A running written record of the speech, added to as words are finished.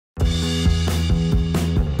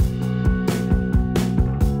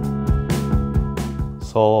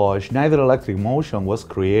So Schneider Electric Motion was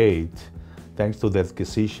created thanks to the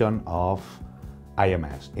acquisition of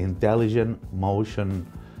IMS, Intelligent Motion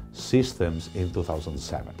Systems, in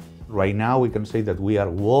 2007. Right now we can say that we are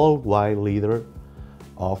worldwide leader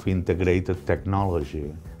of integrated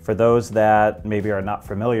technology. For those that maybe are not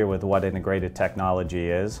familiar with what integrated technology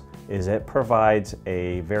is it provides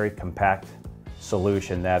a very compact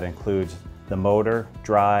solution that includes the motor,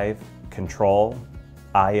 drive, control,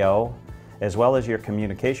 I/O, as well as your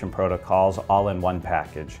communication protocols all in one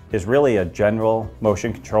package. It's really a general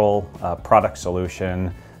motion control product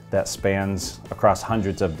solution that spans across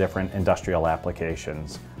hundreds of different industrial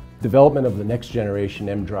applications. Development of the next generation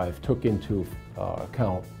MDrive took into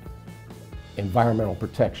account environmental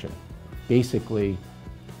protection, basically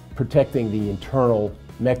protecting the internal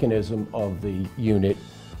mechanism of the unit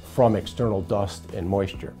from external dust and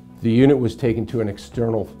moisture. The unit was taken to an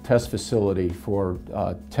external test facility for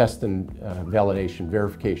test and validation,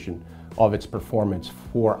 verification of its performance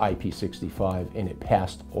for IP65, and it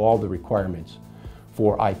passed all the requirements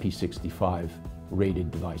for IP65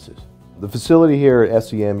 rated devices. The facility here at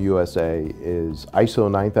SEM USA is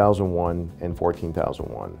ISO 9001 and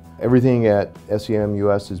 14001. Everything at SEM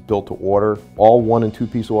US is built to order. All 1- and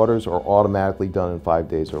 2-piece orders are automatically done in 5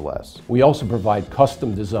 days or less. We also provide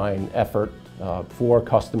custom design effort for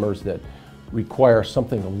customers that require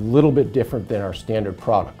something a little bit different than our standard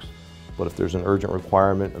products. But if there's an urgent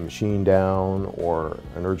requirement, a machine down, or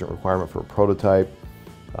an urgent requirement for a prototype,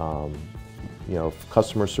 if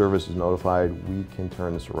customer service is notified, we can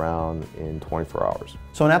turn this around in 24 hours.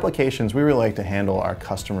 So in applications, we really like to handle our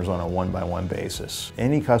customers on a one-by-one basis.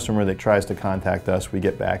 Any customer that tries to contact us, we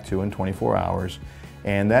get back to in 24 hours,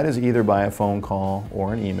 and that is either by a phone call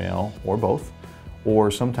or an email, or both.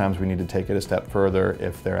 Or sometimes we need to take it a step further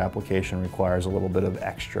if their application requires a little bit of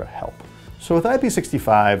extra help. So with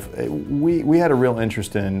IP65, we had a real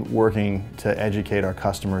interest in working to educate our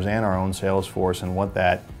customers and our own sales force and what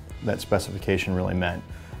that specification really meant.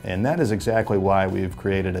 And that is exactly why we've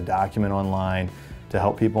created a document online to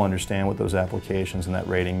help people understand what those applications and that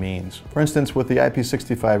rating means. For instance, with the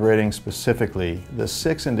IP65 rating specifically, the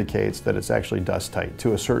 6 indicates that it's actually dust tight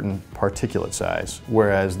to a certain particulate size,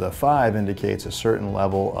 whereas the 5 indicates a certain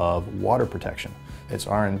level of water protection. It's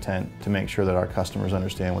our intent to make sure that our customers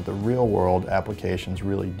understand what the real world applications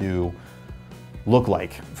really do look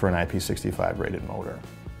like for an IP65 rated motor.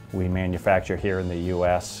 We manufacture here in the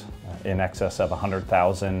US in excess of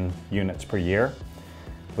 100,000 units per year.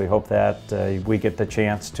 We hope that we get the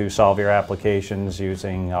chance to solve your applications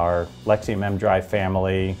using our Lexium MDrive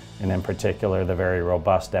family, and in particular the very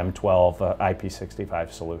robust M12 IP65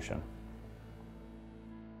 solution.